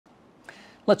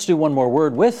Let's do one more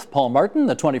word with Paul Martin,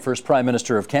 the 21st Prime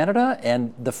Minister of Canada.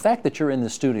 And the fact that you're in the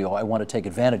studio, I want to take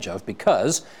advantage of,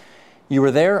 because you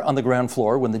were there on the ground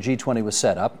floor when the G20 was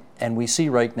set up. And we see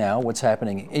right now what's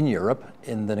happening in Europe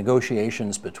in the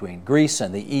negotiations between Greece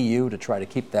and the EU to try to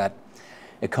keep that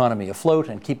economy afloat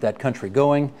and keep that country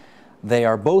going. They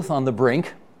are both on the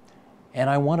brink.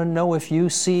 And I want to know if you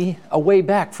see a way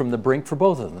back from the brink for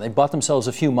both of them. They bought themselves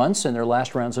a few months in their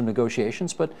last rounds of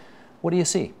negotiations, but what do you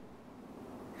see?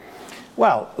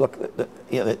 Well, look,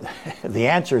 the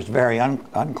answer is very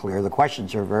unclear. The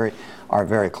questions are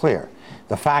very clear.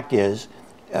 The fact is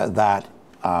that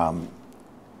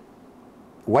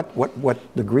what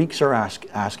the Greeks are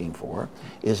asking for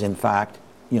is, in fact,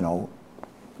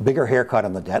 bigger haircut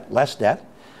on the debt, less debt,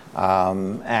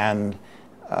 and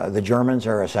the Germans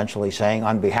are essentially saying,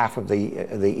 on behalf of the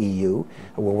EU,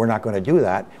 well, we're not going to do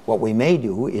that. What we may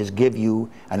do is give you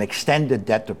an extended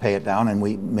debt to pay it down, and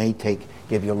we may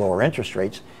give you lower interest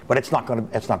rates. But it's not going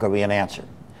to be an answer.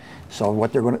 So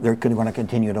what they're going to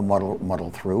continue to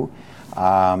muddle through.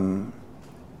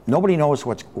 Nobody knows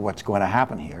what's going to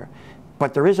happen here,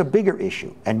 but there is a bigger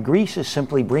issue, and Greece is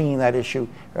simply bringing that issue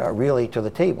really to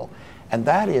the table, and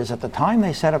that is, at the time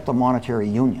they set up the monetary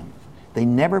union, they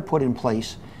never put in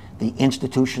place the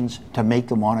institutions to make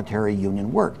the monetary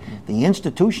union work. The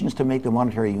institutions to make the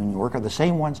monetary union work are the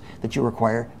same ones that you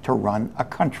require to run a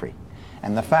country.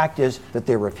 And the fact is that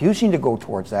they're refusing to go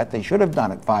towards that. They should have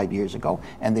done it 5 years ago,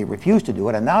 and they refused to do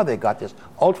it. And now they've got this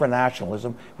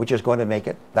ultranationalism, which is going to make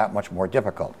it that much more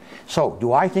difficult. So,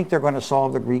 do I think they're going to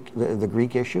solve the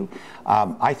Greek issue?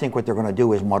 I think what they're going to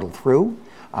do is muddle through.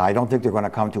 I don't think they're going to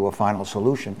come to a final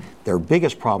solution. Their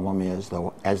biggest problem is,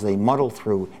 though, as they muddle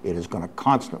through, it is going to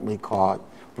constantly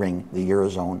bring the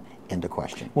Eurozone into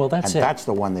question. Well, that's it. And that's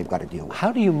the one they've got to deal with.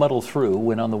 How do you muddle through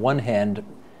when, on the one hand,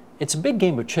 it's a big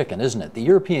game of chicken, isn't it? The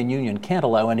European Union can't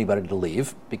allow anybody to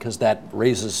leave because that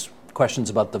raises questions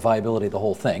about the viability of the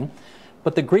whole thing.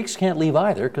 But the Greeks can't leave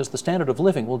either because the standard of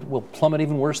living will plummet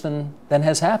even worse than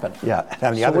has happened. Yeah, and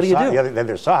on the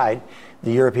other side,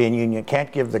 the European Union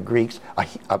can't give the Greeks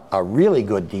a really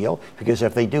good deal, because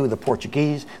if they do, the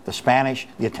Portuguese, the Spanish,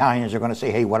 the Italians are going to say,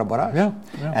 hey, what about us?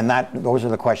 Yeah. And those are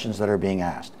the questions that are being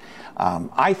asked.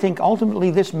 I think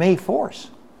ultimately this may force,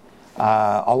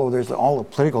 although there's all the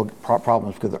political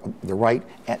problems because the right,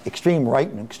 extreme right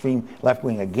and extreme left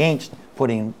wing against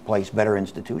putting in place better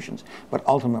institutions, but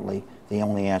ultimately the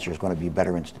only answer is going to be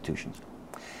better institutions.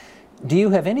 Do you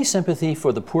have any sympathy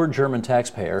for the poor German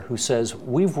taxpayer who says,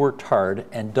 we've worked hard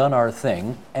and done our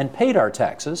thing and paid our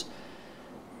taxes,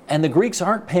 and the Greeks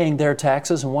aren't paying their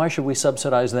taxes, and why should we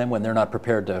subsidize them when they're not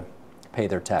prepared to pay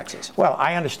their taxes? Well,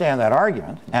 I understand that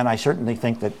argument, and I certainly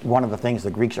think that one of the things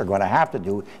the Greeks are going to have to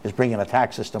do is bring in a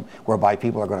tax system whereby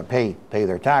people are going to pay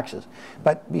their taxes.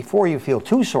 But before you feel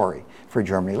too sorry for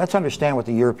Germany, let's understand what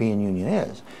the European Union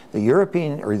is. The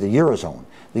Eurozone.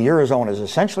 The Eurozone is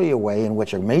essentially a way in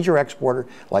which a major exporter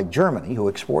like Germany, who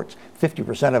exports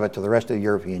 50% of it to the rest of the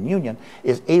European Union,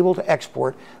 is able to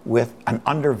export with an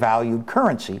undervalued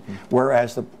currency,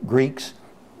 whereas the Greeks,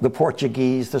 the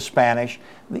Portuguese, the Spanish,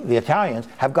 the Italians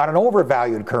have got an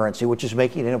overvalued currency, which is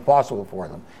making it impossible for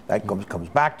them. That comes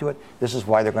back to it. This is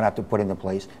why they're going to have to put into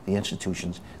place the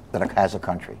institutions that has a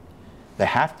country. They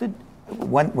have to.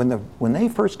 When they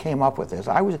first came up with this,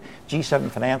 I was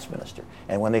G7 finance minister,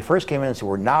 and when they first came in and said,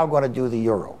 we're now going to do the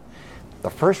euro, the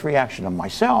first reaction of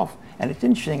myself, and it's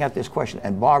interesting at this question,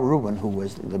 and Bob Rubin, who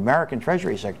was the American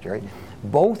Treasury Secretary,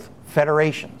 both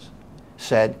federations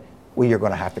said, well, you're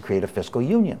going to have to create a fiscal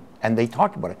union. And they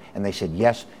talked about it, and they said,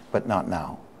 yes, but not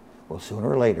now. Well, sooner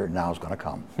or later, now is going to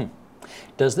come.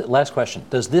 Last question.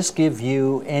 Does this give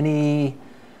you any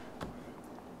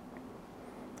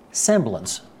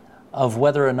semblance of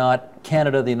whether or not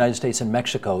Canada, the United States, and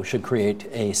Mexico should create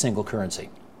a single currency?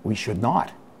 We should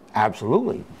not,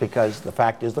 absolutely, because the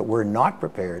fact is that we're not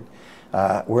prepared.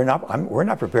 We're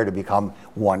not prepared to become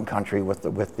one country with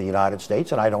the United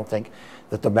States, and I don't think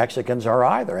that the Mexicans are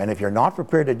either. And if you're not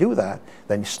prepared to do that,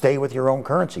 then stay with your own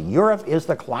currency. Europe is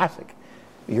the classic.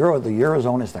 The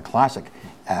Eurozone is the classic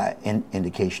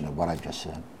indication of what I've just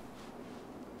said.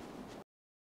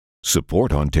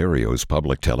 Support Ontario's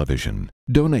public television.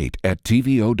 Donate at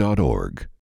tvo.org.